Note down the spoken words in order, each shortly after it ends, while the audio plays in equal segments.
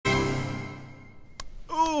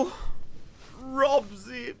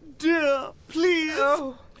Robsy, dear, please.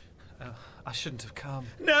 Oh. I shouldn't have come.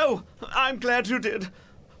 No, I'm glad you did.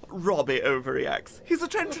 Robbie overreacts. He's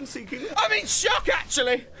attention-seeking. I'm in shock,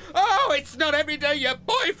 actually. Oh, it's not every day your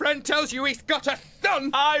boyfriend tells you he's got a son.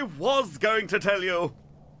 I was going to tell you.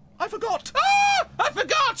 I forgot. Oh, I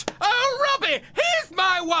forgot. Oh, Robbie, here's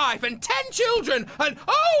my wife and 10 children. And,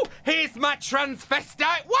 oh, here's my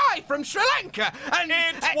transvestite wife from Sri Lanka. And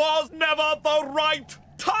it was never the right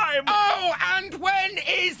time. Oh, and when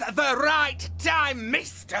is the right time,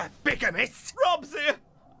 Mr. Bigamist? Robsy,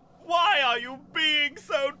 why are you being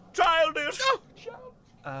so childish?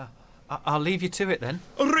 Oh, I'll leave you to it then.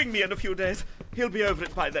 Ring me in a few days. He'll be over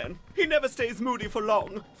it by then. He never stays moody for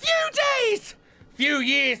long. Few days! Few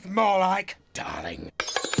years, more like, darling.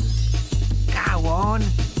 Go on,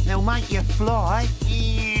 they'll make you fly.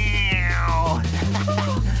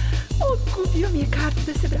 Odgubił mnie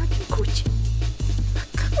kartę z brakiem kući.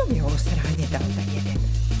 Kako mi ovo sranje dao da jedem?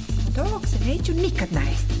 Od ovog se neću nikad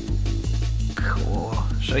najesti. Cool.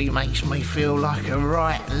 She makes me feel like a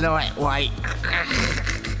right lightweight.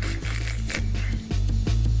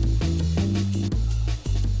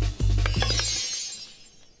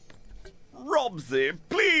 Robsy,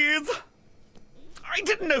 please. I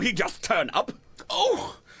didn't know he'd just turn up.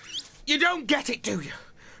 Oh, you don't get it, do you?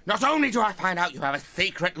 Not only do I find out you have a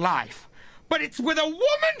secret life, but it's with a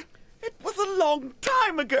woman? It was a long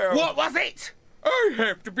time ago. What was it? I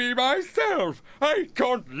have to be myself. I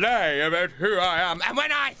can't lie about who I am. And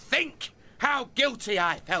when I think how guilty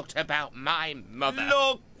I felt about my mother...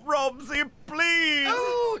 Look, Robsy, please.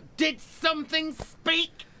 Oh, did something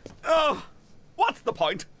speak? Oh, what's the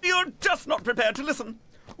point? You're just not prepared to listen.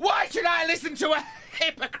 Why should I listen to a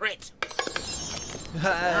hypocrite? Hey,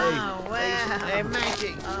 oh, wow. They're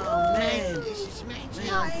magic. Oh, man, this is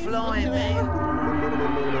magic. I'm flying, man.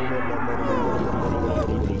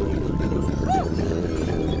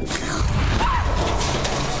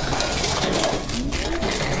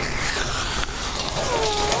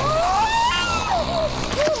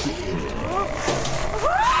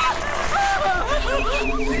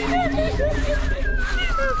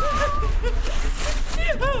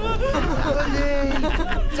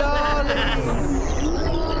 Darling!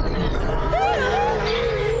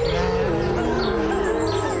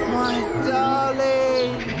 My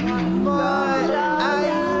darling! My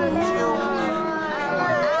angel!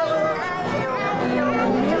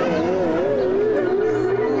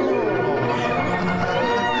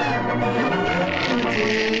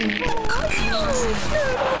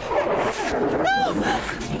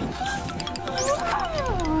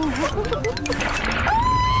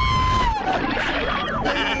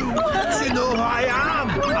 You know who I am!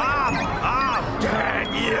 I'm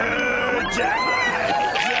Damn you,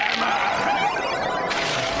 Gemma!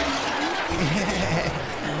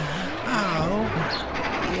 Oh,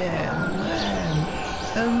 yeah, man.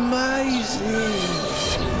 Amazing!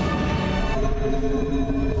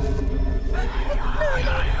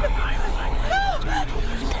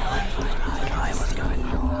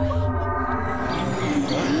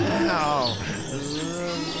 Wow!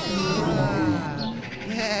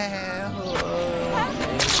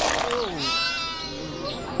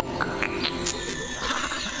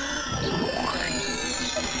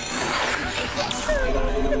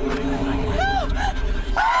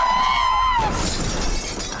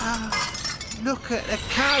 Look at the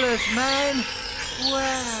colours, man.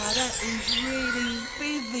 Wow, that is really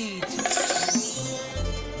vivid.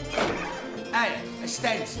 Hey,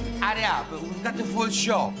 Stens, hurry up. We've got the full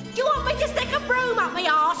show. Do you want me to stick a broom up my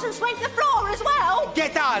arse and sweep the floor as well?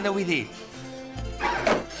 Get on with it.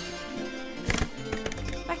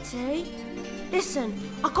 Betty, listen,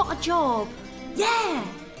 I got a job. Yeah,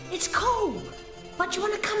 it's cool. But do you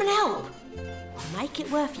want to come and help? I'll make it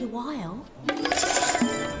worth your while.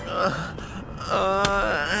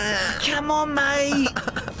 Come on, mate.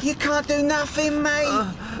 You can't do nothing, mate.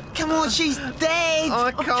 Come on, she's dead.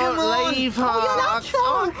 I can't leave her.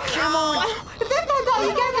 Oh, come on. If they find out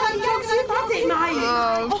you gave her drugs, you've had it, mate.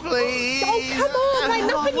 Oh, please. Oh, come on, mate.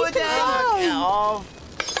 Nothing you can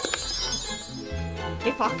do.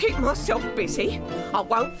 If I keep myself busy, I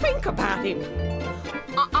won't think about him.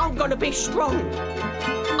 I'm gonna be strong.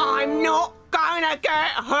 I'm not gonna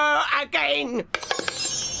get hurt again.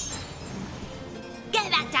 Get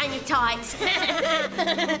that down your tights.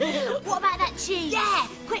 What about that cheese? Yeah,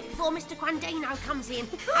 quick before Mr. Quandino comes in.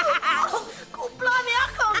 God blimey, I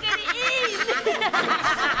can't get it in.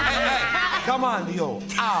 Hey, come on, yo.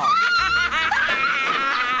 Out.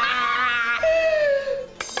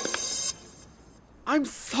 I'm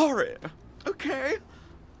sorry, okay?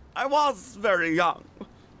 I was very young,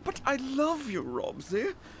 but I love you,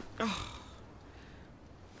 Robsy. Oh,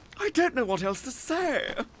 I don't know what else to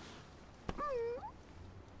say.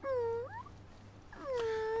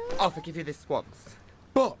 I'll forgive you this once.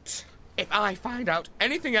 But if I find out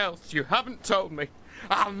anything else you haven't told me,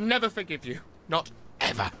 I'll never forgive you. Not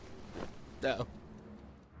ever. No.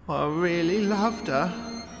 I really loved her.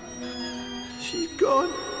 She's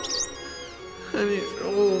gone. And it's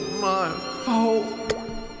all my fault.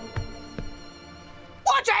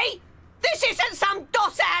 Woody! This isn't some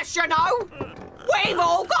doss house, you know. We've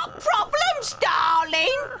all got problems,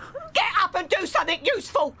 darling. Get up and do something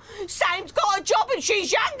useful. Sam's got a job and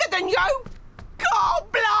she's younger than you. God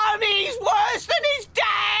blimey, he's worse than his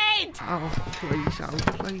dad. Oh, please,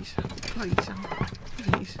 please, please,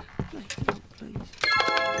 please.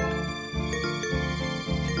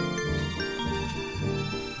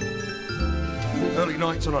 Early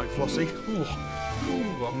night tonight, Flossie. Ooh,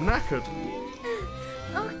 I'm knackered.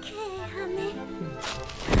 Okay, honey.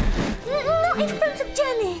 Not in front of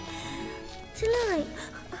Jenny. Tonight.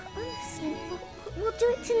 Honestly, we'll do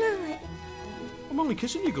it tonight. I'm only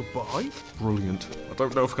kissing you goodbye. Brilliant. I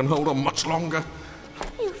don't know if I can hold on much longer.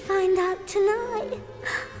 You'll find out tonight.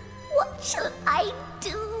 What shall I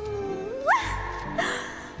do?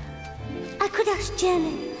 I could ask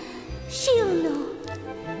Jenny. She'll know.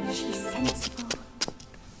 She's sensible.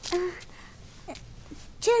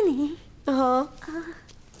 Jenny? Uh-huh.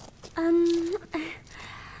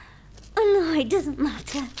 Oh no, it doesn't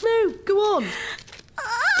matter. No, go on. I'm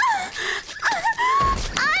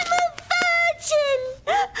a virgin!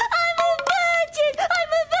 I'm a virgin!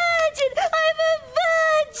 I'm a virgin! I'm a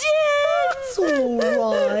virgin! It's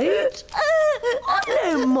all right. I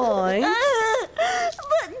don't mind.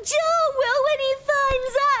 But Joe will when he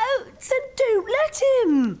finds out. Then don't let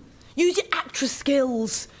him. Use your actress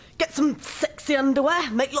skills. Get some sexy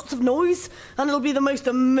underwear, make lots of noise, and it'll be the most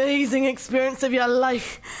amazing experience of your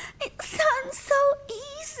life. It sounds so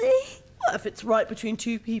easy. Well, if it's right between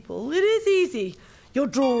two people, it is easy. You're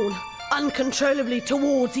drawn uncontrollably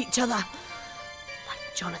towards each other.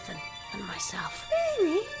 Like Jonathan and myself.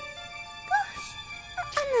 Really? Gosh,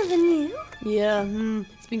 I never knew. Yeah,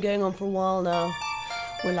 it's been going on for a while now.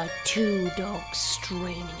 We're like two dogs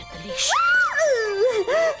straining at the leash.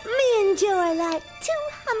 Me and Joe are like two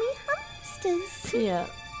hummy hamsters. Yeah.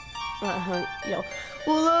 Right, huh? Yeah.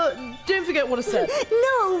 Well, don't forget what I said.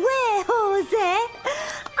 No way, Jose.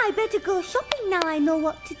 I better go shopping now I know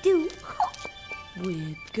what to do.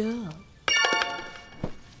 Weird girl.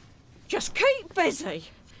 Just keep busy.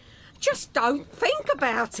 Just don't think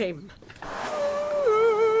about him.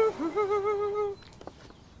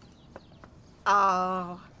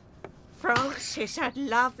 Oh, Francis had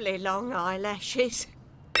lovely long eyelashes.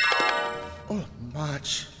 Oh,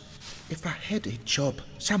 Marge, if I had a job,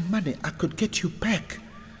 some money, I could get you back.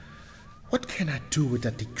 What can I do with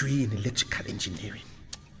a degree in electrical engineering?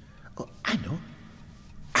 Oh, I know.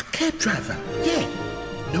 A cab driver, yeah.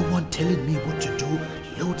 No one telling me what to do,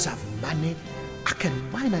 loads of money. I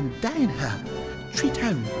can wine and dine her, treat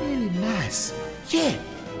her really nice. Yeah,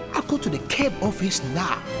 I'll go to the cab office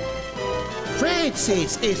now.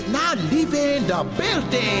 Francis is now leaving the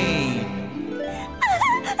building.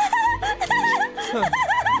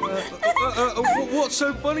 What's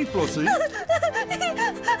so funny, Flossie? Me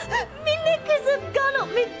knickers have gone up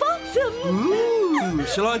my bottom. Ooh,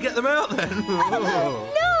 shall I get them out then? No,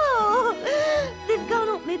 they've gone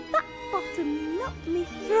up my back bottom, not my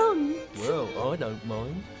front. Well, I don't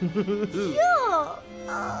mind. Sure.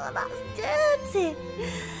 Oh, that's dirty.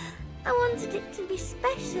 I wanted it to be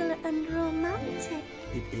special and romantic.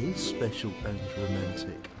 It is special and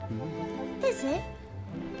romantic. Is it?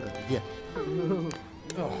 Yeah.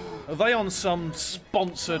 Are they on some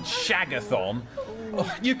sponsored shagathon?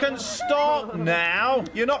 Oh, you can stop now.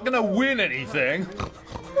 You're not going to win anything.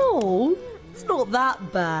 No, it's not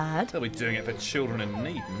that bad. They'll be doing it for children in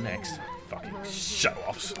need next. Fucking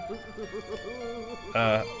show-offs.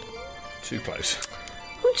 Too close.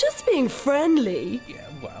 I'm just being friendly. Yeah,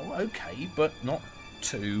 well, okay, but not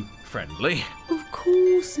too friendly. Of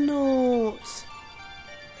course not.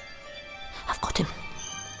 I've got him.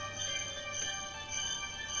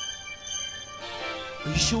 Are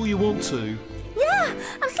you sure you want to? Yeah,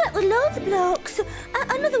 I've slept with loads of blokes.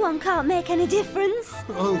 Another one can't make any difference.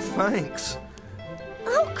 Oh, thanks.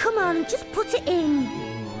 Oh, come on, just put it in.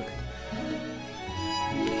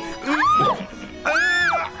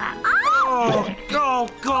 Oh,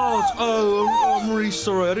 God. Oh, I'm really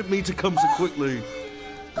sorry. I didn't mean to come so quickly.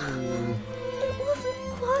 It wasn't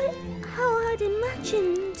quite how I'd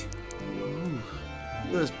imagined.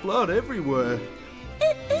 There's blood everywhere.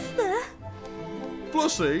 Is there?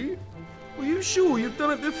 Flossie, were you sure you've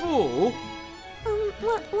done it before?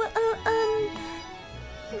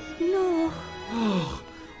 No. Oh,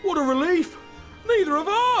 what a relief! Neither have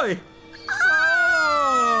I!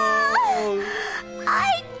 Oh,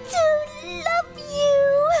 I do love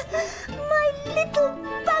you, my little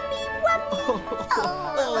bunny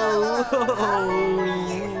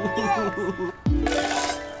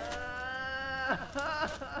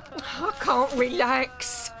I can't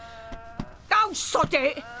relax. Oh, sod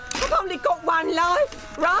it. I've only got one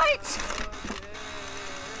life, right?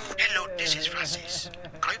 Hello, this is Francis.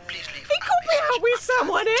 Could you please leave He could be out with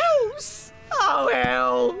someone else. Oh,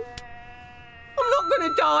 hell. I'm not going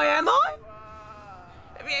to die, am I?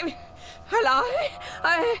 Hello?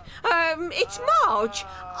 It's Marge.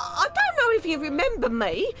 I don't know if you remember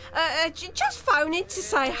me. Just phone in to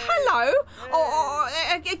say hello or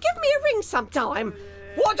give me a ring sometime.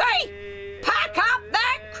 Woody, pack up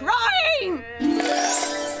that crying!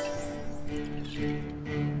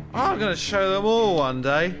 I'm going to show them all one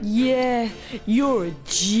day. Yeah, you're a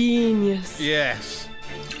genius. Yes.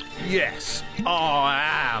 Yes, I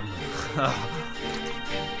am.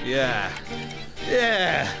 Yeah.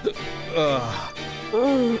 Yeah. Ugh.